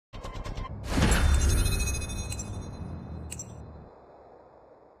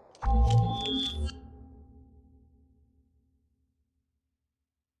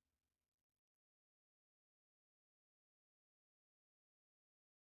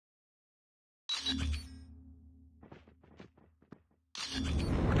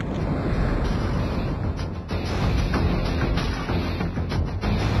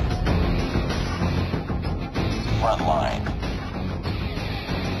Front line.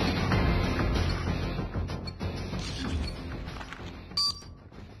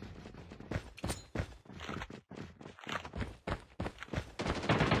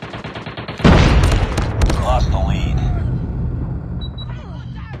 Lost the lead.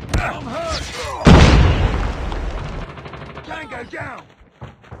 I'm hurt! Tango down!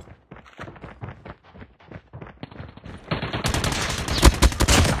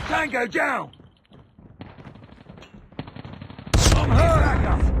 Tango down! I'm hurt! Back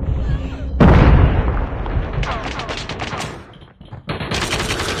up!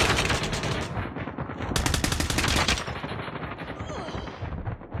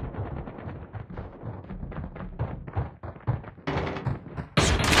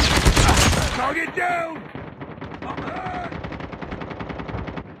 Target down! I'm hurt!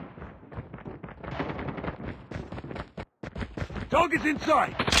 Target's in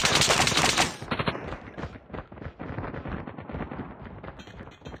sight!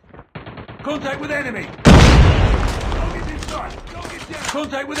 Contact with enemy! Target's in sight! Target down!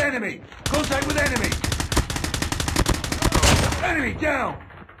 Contact with enemy! Contact with enemy! Enemy down!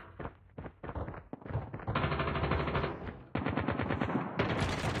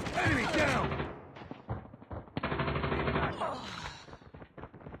 Enemy down!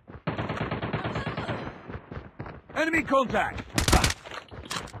 Enemy contact!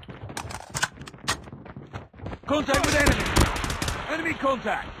 Contact with enemy! Enemy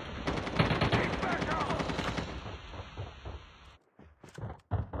contact!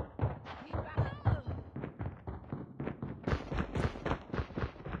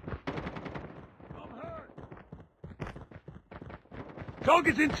 I'm hurt!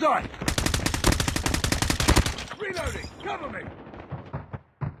 Target's in sight! Reloading! Cover me!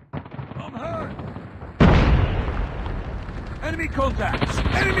 I'm hurt! Enemy contact!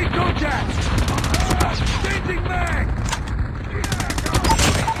 Enemy contact! Changing mag!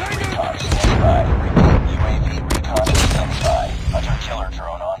 Recon standby. UAV recon standby. Hunter killer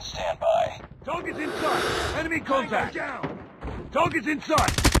drone on standby. Target's in sight! Enemy contact! Down! Target's in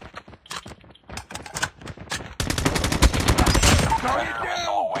sight! Target Predator down!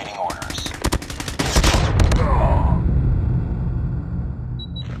 missile awaiting orders.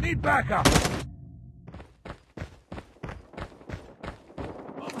 Need backup!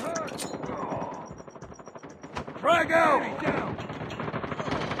 I'm hurt! Frag out! Down!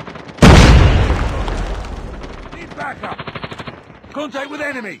 Need backup! Contact with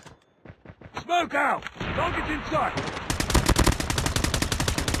enemy! Smoke out! Target's in sight!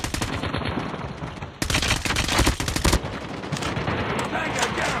 Tango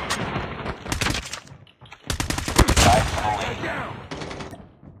down! Tied for the Tango lead. down!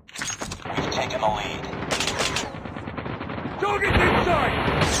 We've taken the lead. Target's in sight!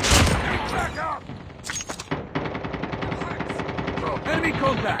 Need backup! Enemy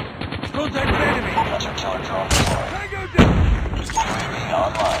contact! Contact with enemy! Hunter killer drone deployed. Tango down! UAV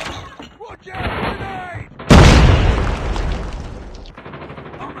online. Watch out! Grenade!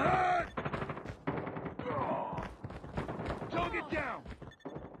 I'm hurt! Target down!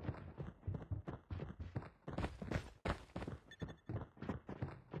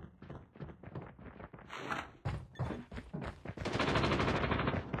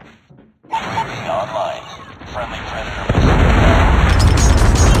 UAV online. Friendly predator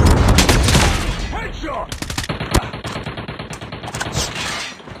Headshot!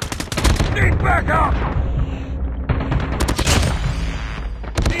 Need backup!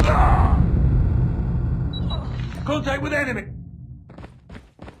 Need Contact with enemy!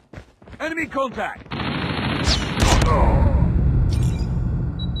 Enemy contact!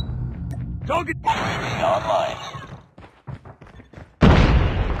 Target! UAV online.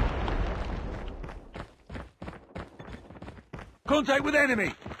 Contact with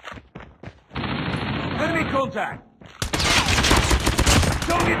enemy! Enemy contact!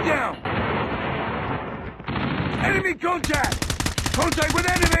 Target down! Enemy contact! Contact with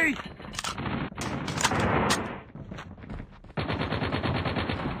enemy!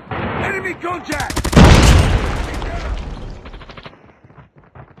 Enemy contact!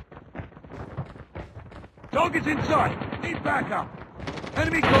 Target's in sight! Need backup!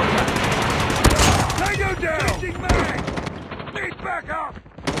 Enemy contact! Tango down! Changing mag! Need backup!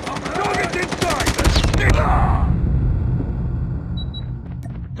 Target's in sight! Need...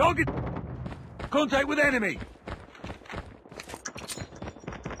 Target... Contact with enemy!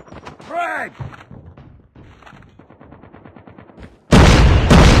 Frag!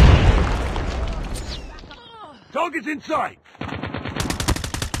 Target's in sight!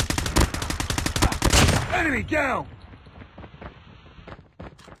 Enemy down!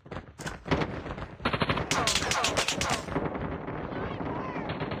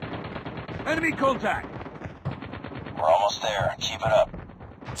 Enemy contact! We're almost there. Keep it up.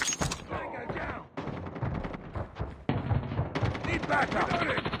 Tango down! Need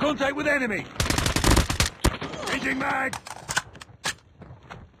backup! Contact with enemy! Changing mag!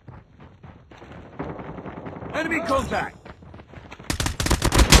 Enemy contact!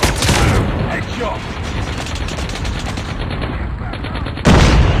 Headshot!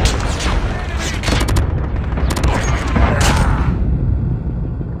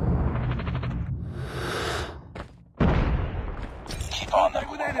 Keep on them.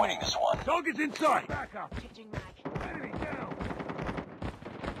 We're winning this one. Target's in sight! Backup! Enemy down!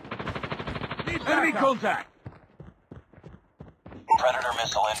 Need enemy contact! Predator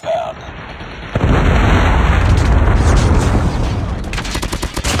missile inbound.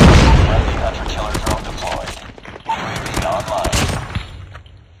 Friendly hunter-killer drone deployed. UAV online.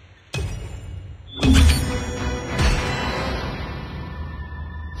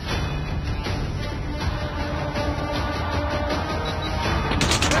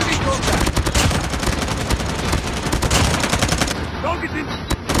 Enemy contact! Target's in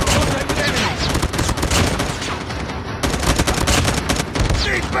contact with enemy!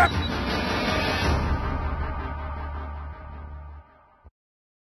 Need back!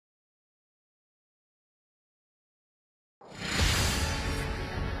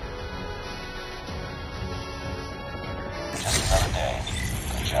 Just another day.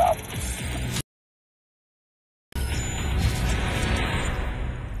 Good job.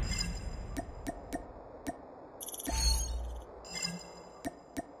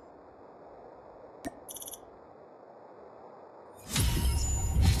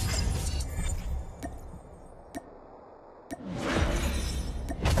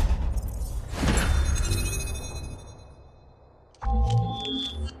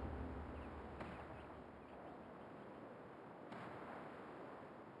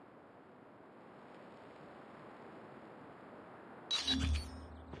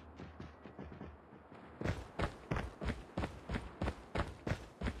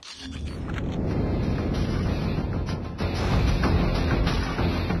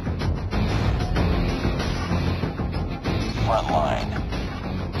 Front line.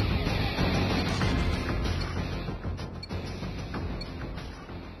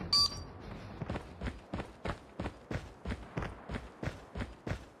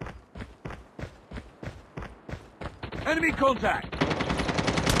 Enemy contact! Taking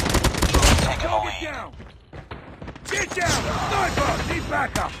the Target lead. down! Get down! Sniper! Need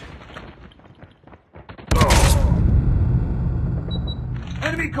backup!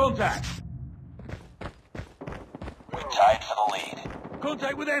 Enemy contact! We tied for the lead.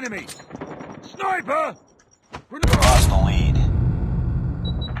 Contact with enemy! Sniper! Lost the lead.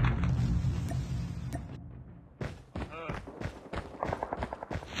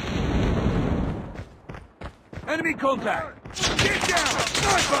 Enemy contact! Get down!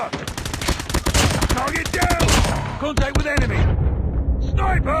 Sniper! Target down! Contact with enemy!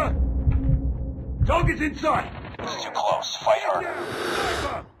 Sniper! Target's in sight! This is too close. Fight Get harder.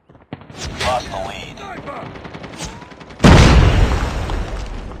 down! Sniper! Lost the lead. Sniper!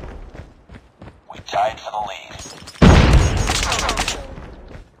 We tied for the lead.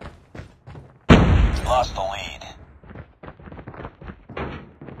 Lost the lead.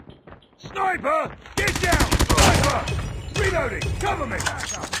 Sniper! Get down! Sniper! Reloading! Cover me! I'm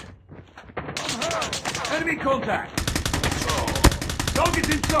hurt! Enemy contact! Target's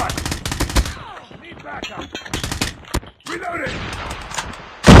in sight! Need backup! Reloading!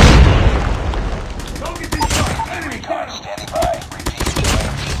 Target's in sight! Enemy Recon down! standing by. Repeat.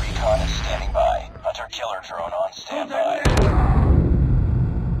 UAV recon is standing by. Hunter-killer drone on standby. Contact with enemy!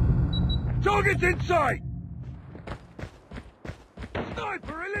 Target's in sight!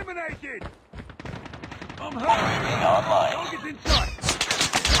 Sniper eliminated! I'm hurt! UAV online. Target's in sight!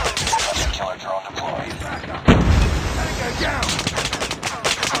 Hunter-killer drone deployed. Backup! Tango down!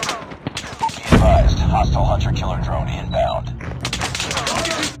 Be advised. Hostile hunter-killer drone inbound.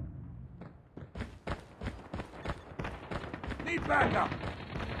 Need backup!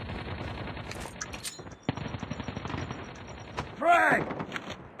 Frag!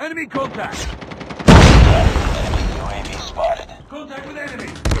 Enemy contact! Enemy UAV spotted. Contact with enemy!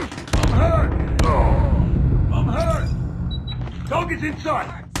 I'm hurt! I'm hurt! Target's in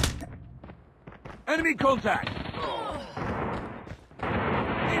sight! Enemy contact! Need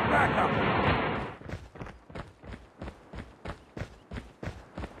backup!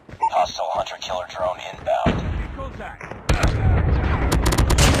 Hostile hunter-killer drone inbound. Enemy contact!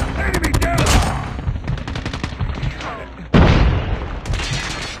 Enemy down!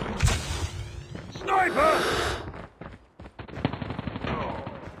 Sniper!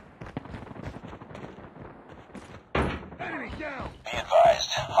 Enemy down! Be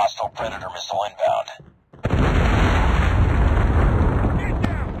advised, hostile predator missile inbound. Get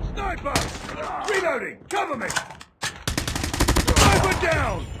down! Sniper! Reloading! Cover me! Sniper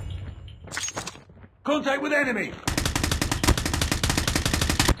down! Contact with enemy!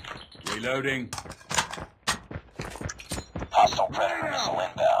 Reloading. Hostile predator missile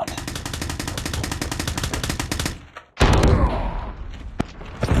inbound.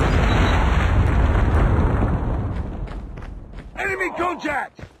 Enemy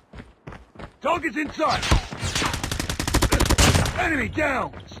contact! Target's in sight! Enemy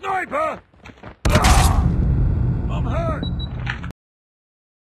down! Sniper! I'm hurt!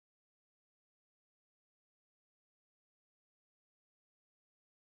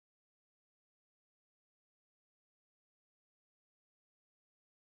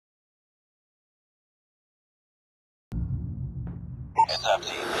 Heads up,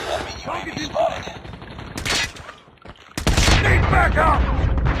 team. Enemy UAV spotted. Need backup!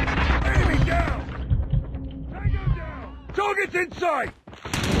 Enemy down! Tango down! Target's in sight!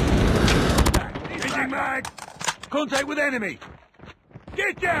 Changing mag! Contact with enemy!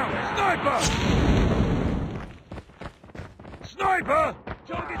 Get down! Sniper! Sniper!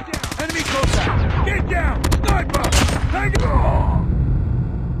 Target down! Enemy contact! Get down! Sniper! Tango!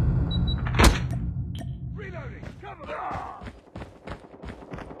 Reloading! Cover me!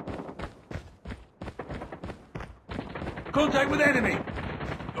 Contact with enemy!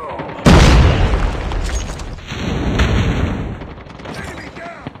 Enemy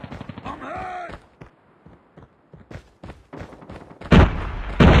down! I'm hurt!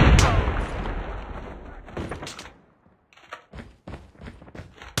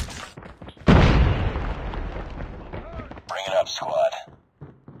 Bring it up, squad.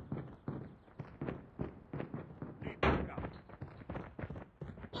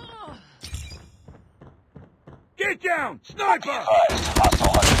 Get down! Be Sniper! advised, hostile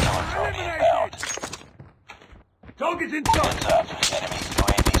hunter-killer drone inbound. Target's in sight! Heads up, enemy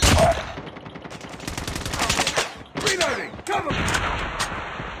UAV spotted. Reloading! Cover me!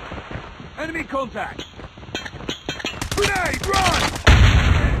 Enemy contact! Grenade! Run!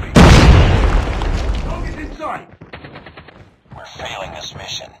 Enemy! Target's in sight! We're failing this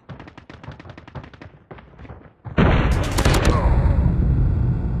mission.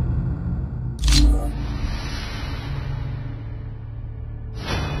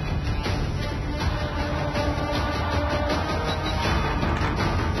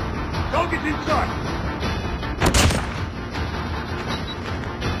 Target's in sight!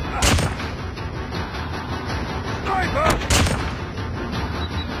 Sniper!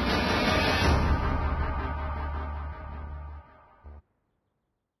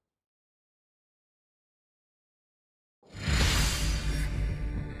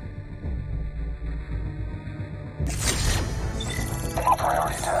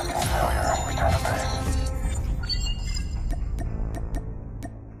 Priority tasking failure. Return to base.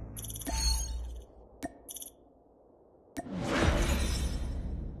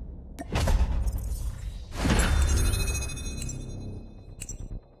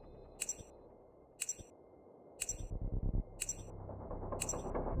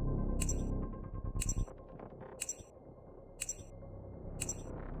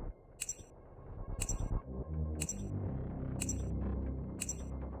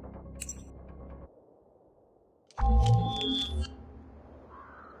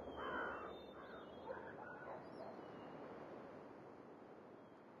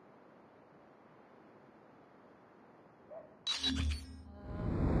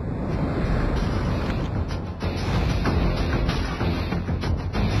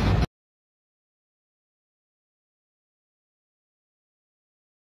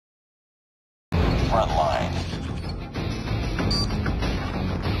 Front line.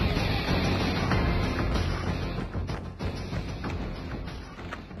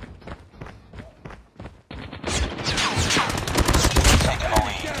 Taking the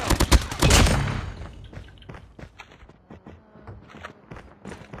lead.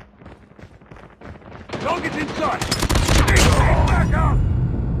 Target's in sight! Need backup!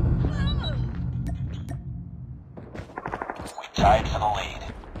 We tied for the lead.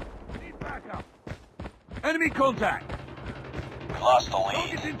 Need backup! Enemy contact! We lost the lead.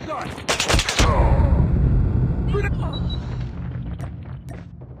 Target's in sight!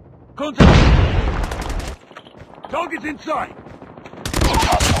 Contact! Target's in sight!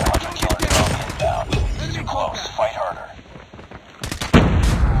 Hostile hunter-killer drone inbound. It's too close. Fight harder.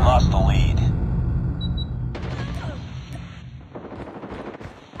 Lost the lead.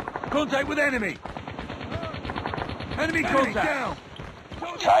 Contact with enemy! Enemy contact! Down.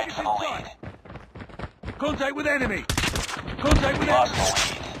 Tied for the lead. Contact with enemy! Contact with Lost enemy! the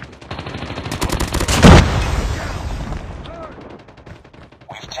lead.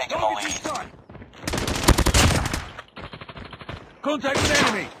 We've taken the Target's in lead. sight! Contact with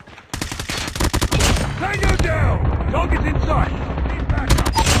enemy! Tango down! Target's in sight! Need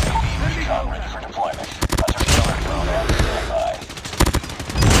backup! Enemy Recon ready contact! for deployment. Hunter-killer drone on standby.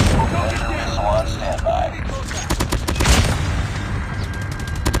 Predator missile on standby.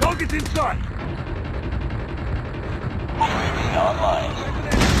 Target's in sight! UAV online.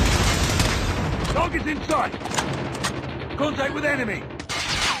 Target's in sight! Contact with enemy!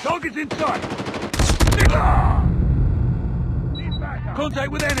 Target's in sight!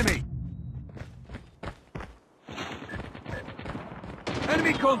 Contact with enemy!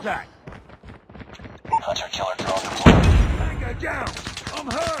 Enemy contact! Hunter-killer drone deployed. Tango down! I'm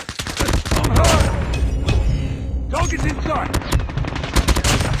hurt! I'm hurt! Target's in sight!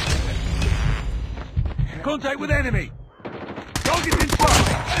 Contact with enemy! Target's in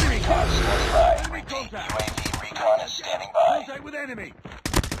sight! Enemy Recon contact! stands by. Enemy Repeat, contact! UAV recon is standing by. Contact with enemy!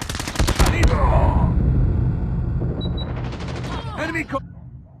 Enemy contact!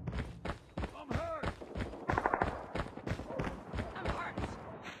 I'm hurt!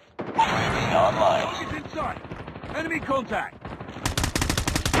 UAV online. Target's in sight! Enemy contact!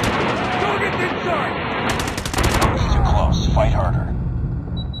 Target's in sight! It's too close. Fight harder.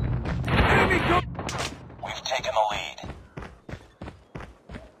 Enemy contact! We've taken the lead.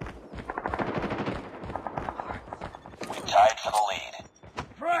 We tied for the lead.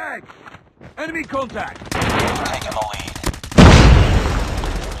 Frag! Enemy contact! We've taken the lead.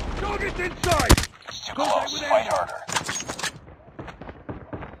 Target's in sight! It's too Contact close. with Fight enemy. harder.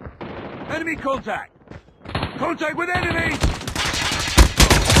 Enemy contact! Contact with enemy! Taking the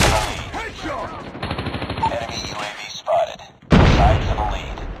lead. Headshot! Enemy UAV spotted. Tied for the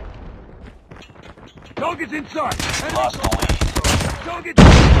lead. Target's in sight! Enemy Lost the lead. Target! Too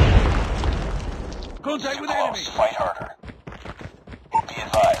Contact with enemy! close. Fight harder. Be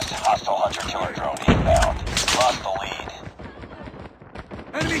advised. Hostile hunter-killer drone inbound. Lost the lead.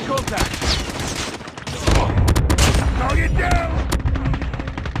 Enemy contact! Target down!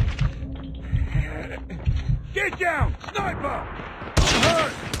 Get down! Sniper!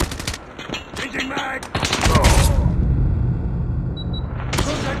 Hurt! Changing mag!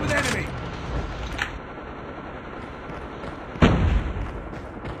 Contact with enemy!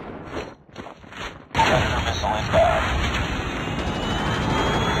 Predator missile inbound.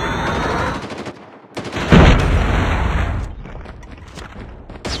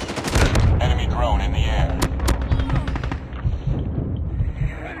 Enemy drone in the air.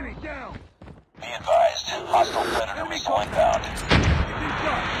 Enemy down! Be advised. Hostile predator missile inbound. It's in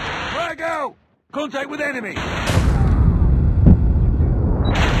sight! Frag out! Contact with enemy!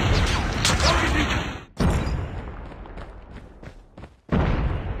 Target in-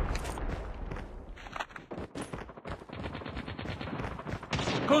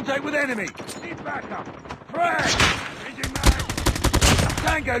 Contact with enemy! Need backup! Frag! Changing mag!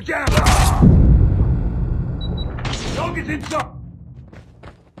 Tango down! Target's in sight!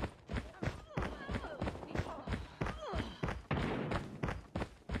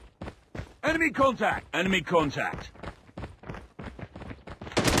 Enemy contact! Enemy contact!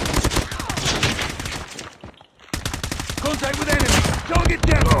 Contact with enemy! Target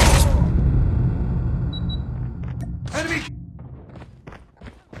down! Enemy!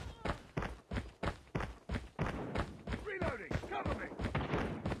 Reloading! Cover me!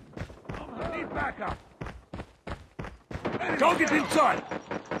 I need backup! Target's in sight!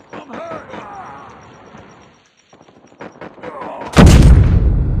 I'm hurt!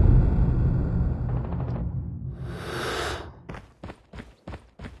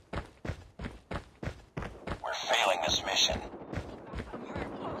 We're failing this mission.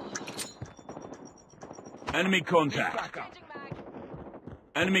 Enemy contact!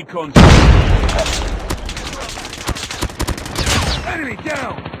 Enemy contact! Enemy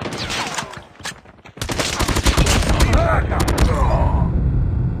down! Backup!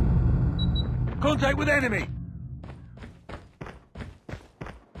 Contact with enemy!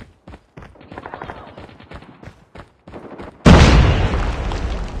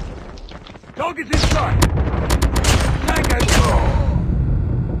 Target's in sight! Tango!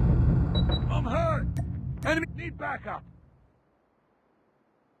 I'm hurt! Enemy need backup.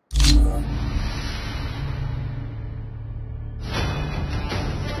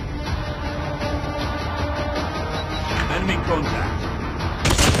 Enemy contact.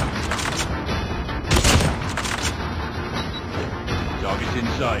 Target in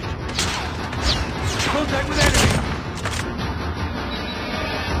sight. Contact with enemy.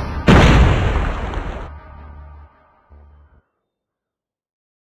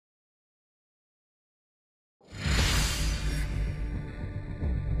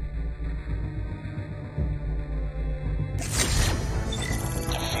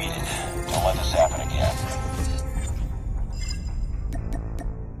 Defeated. Don't let this happen again.